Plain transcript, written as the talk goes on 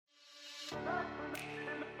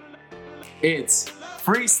It's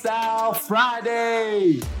Freestyle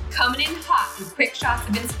Friday! Coming in hot with quick shots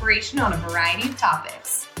of inspiration on a variety of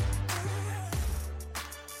topics.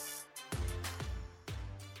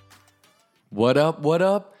 What up, what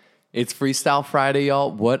up? It's Freestyle Friday,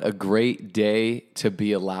 y'all. What a great day to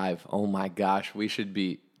be alive. Oh my gosh, we should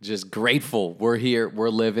be just grateful. We're here, we're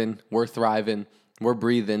living, we're thriving, we're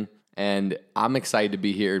breathing, and I'm excited to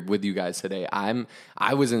be here with you guys today.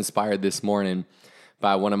 I was inspired this morning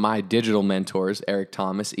by one of my digital mentors, Eric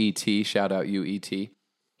Thomas, E.T., shout out you, E.T.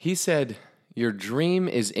 He said, your dream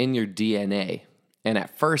is in your DNA. And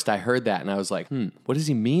at first I heard that and I was like, what does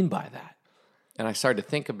he mean by that? And I started to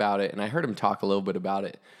think about it and I heard him talk a little bit about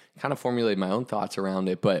it, kind of formulated my own thoughts around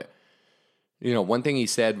it. But, you know, one thing he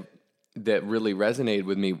said that really resonated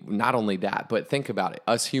with me, not only that, but think about it,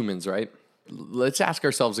 us humans, right? Let's ask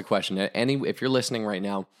ourselves a question. If you're listening right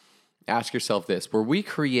now, ask yourself this. Were we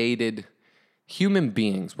created... Human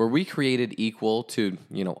beings, were we created equal to,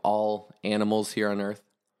 all animals here on earth?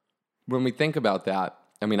 When we think about that,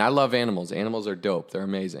 I mean, I love animals. Animals are dope. They're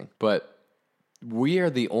amazing. But we are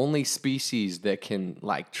the only species that can,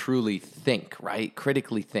 truly think, right?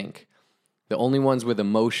 Critically think. The only ones with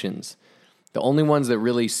emotions. The only ones that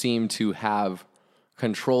really seem to have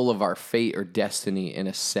control of our fate or destiny in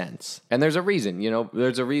a sense. And there's a reason,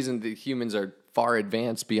 there's a reason that humans are far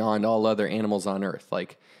advanced beyond all other animals on earth.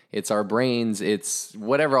 It's our brains, it's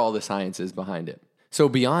whatever all the science is behind it. So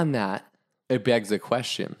beyond that, it begs the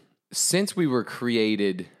question, since we were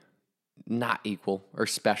created not equal or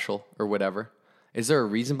special or whatever, is there a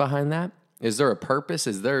reason behind that? Is there a purpose?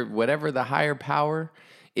 Is there whatever the higher power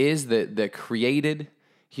is that created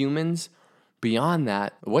humans? Beyond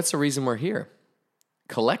that, what's the reason we're here?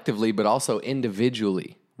 Collectively, but also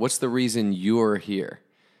individually. What's the reason you're here?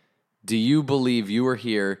 Do you believe you are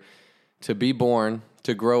here to be born,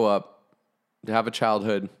 to grow up, to have a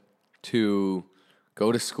childhood, to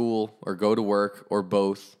go to school or go to work or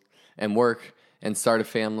both, and work and start a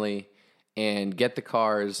family and get the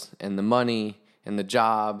cars and the money and the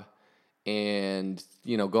job and,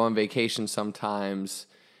 go on vacation sometimes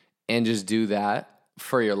and just do that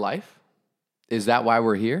for your life? Is that why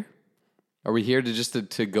we're here? Are we here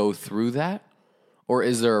to go through that? Or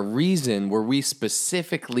is there a reason were we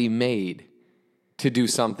specifically made to do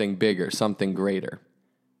something bigger, something greater?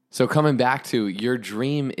 So coming back to your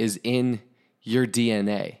dream is in your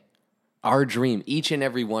DNA. Our dream, each and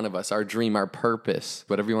every one of us, our dream, our purpose,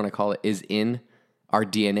 whatever you want to call it, is in our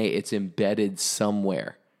DNA. It's embedded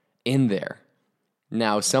somewhere in there.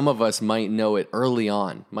 Now, some of us might know it early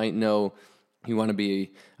on, might know you want to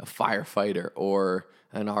be a firefighter or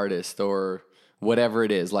an artist or whatever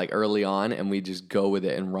it is, early on, and we just go with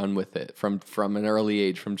it and run with it from an early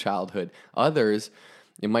age, from childhood. Others,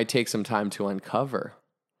 it might take some time to uncover.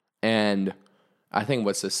 And I think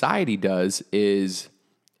what society does is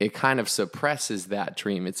it kind of suppresses that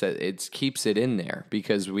dream. It keeps it in there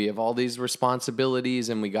because we have all these responsibilities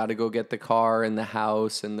and we got to go get the car and the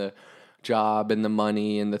house and the job and the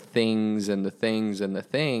money and the things and the things and the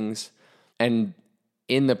things. And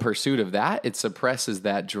in the pursuit of that, it suppresses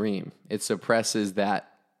that dream. It suppresses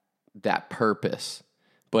that purpose,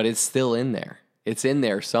 but it's still in there. It's in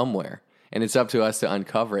there somewhere, and it's up to us to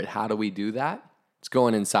uncover it. How do we do that? It's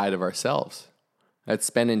going inside of ourselves. That's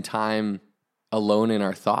spending time alone in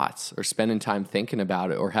our thoughts or spending time thinking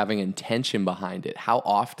about it or having intention behind it. How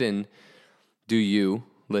often do you,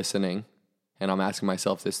 listening, and I'm asking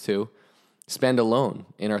myself this too, spend alone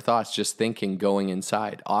in our thoughts, just thinking, going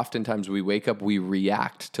inside? Oftentimes we wake up, we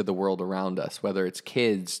react to the world around us, whether it's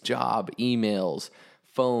kids, job, emails,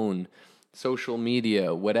 phone, social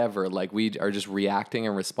media, whatever. We are just reacting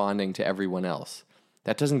and responding to everyone else.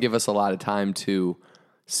 That doesn't give us a lot of time to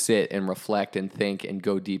sit and reflect and think and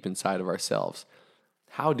go deep inside of ourselves.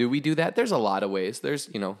 How do we do that? There's a lot of ways. There's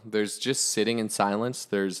just sitting in silence.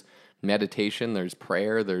 There's meditation. There's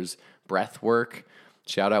prayer. There's breath work.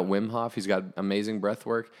 Shout out Wim Hof. He's got amazing breath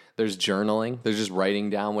work. There's journaling. There's just writing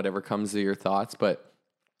down whatever comes to your thoughts. But,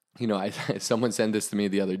 someone sent this to me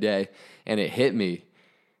the other day and it hit me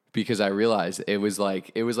because I realized it was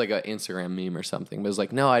like an Instagram meme or something. But it was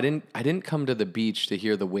like, no, I didn't come to the beach to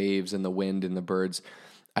hear the waves and the wind and the birds.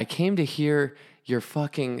 I came to hear your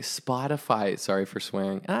fucking Spotify. Sorry for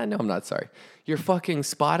swearing. No, I'm not sorry. Your fucking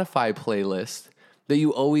Spotify playlist that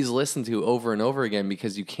you always listen to over and over again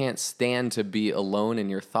because you can't stand to be alone in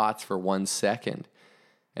your thoughts for 1 second.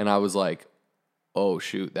 And I was like, oh,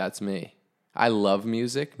 shoot, that's me. I love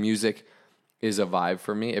music. Music is a vibe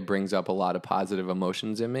for me. It brings up a lot of positive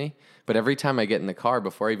emotions in me. But every time I get in the car,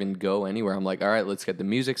 before I even go anywhere, I'm like, all right, let's get the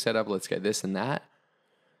music set up. Let's get this and that.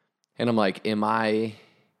 And I'm like, am I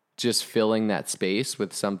just filling that space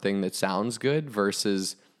with something that sounds good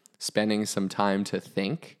versus spending some time to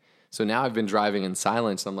think. So now I've been driving in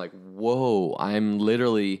silence. I'm like, whoa, I'm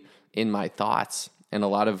literally in my thoughts, and a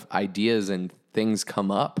lot of ideas and things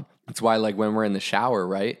come up. That's why, like, when we're in the shower,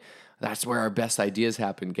 right? That's where our best ideas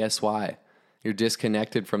happen. Guess why? You're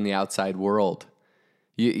disconnected from the outside world.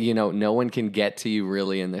 You know, no one can get to you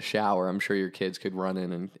really in the shower. I'm sure your kids could run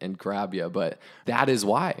in and grab you, but that is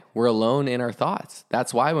why we're alone in our thoughts.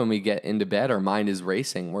 That's why when we get into bed, our mind is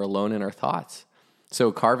racing. We're alone in our thoughts.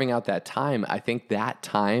 So carving out that time, I think that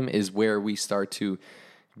time is where we start to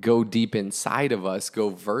go deep inside of us, go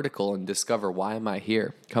vertical, and discover, why am I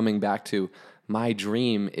here? Coming back to, my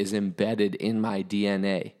dream is embedded in my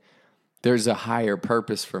DNA. There's a higher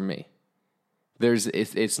purpose for me.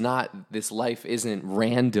 It's not, this life isn't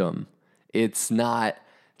random. It's not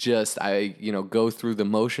just go through the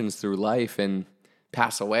motions through life and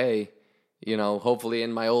pass away, hopefully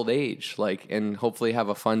in my old age, and hopefully have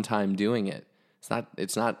a fun time doing it.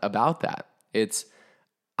 It's not about that. It's,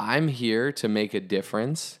 I'm here to make a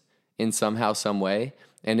difference in somehow, some way,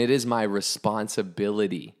 and it is my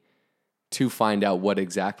responsibility to find out what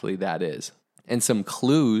exactly that is. And some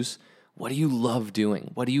clues. What do you love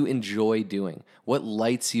doing? What do you enjoy doing? What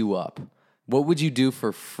lights you up? What would you do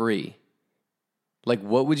for free? Like,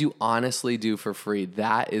 what would you honestly do for free?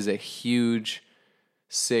 That is a huge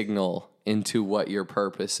signal into what your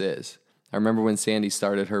purpose is. I remember when Sandy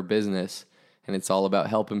started her business, and it's all about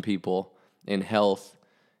helping people in health,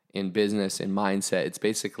 in business, in mindset. It's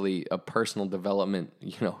basically a personal development,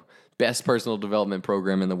 best personal development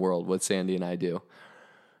program in the world, what Sandy and I do,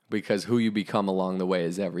 because who you become along the way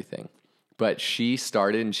is everything. But she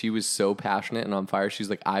started, and she was so passionate and on fire. She's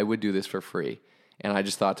like, I would do this for free. And I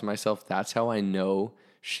just thought to myself, that's how I know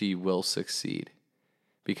she will succeed.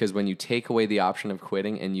 Because when you take away the option of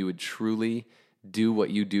quitting and you would truly do what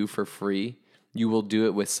you do for free, you will do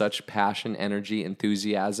it with such passion, energy,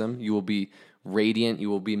 enthusiasm. You will be radiant, you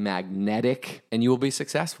will be magnetic, and you will be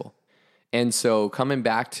successful. And so coming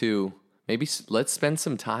back to, maybe let's spend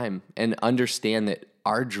some time and understand that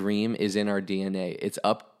our dream is in our DNA. It's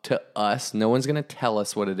up to us. No one's going to tell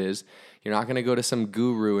us what it is. You're not going to go to some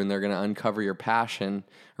guru and they're going to uncover your passion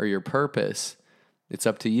or your purpose. It's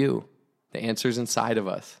up to you. The answer's inside of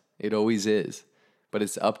us. It always is. But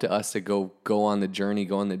it's up to us to go on the journey,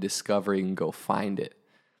 go on the discovery, and go find it.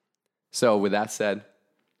 So with that said,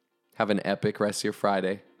 have an epic rest of your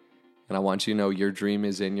Friday. And I want you to know your dream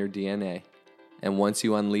is in your DNA. And once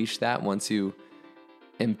you unleash that, once you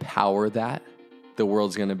empower that, the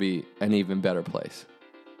world's going to be an even better place.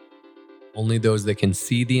 Only those that can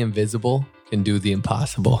see the invisible can do the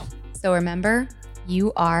impossible. So remember,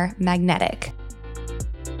 you are magnetic.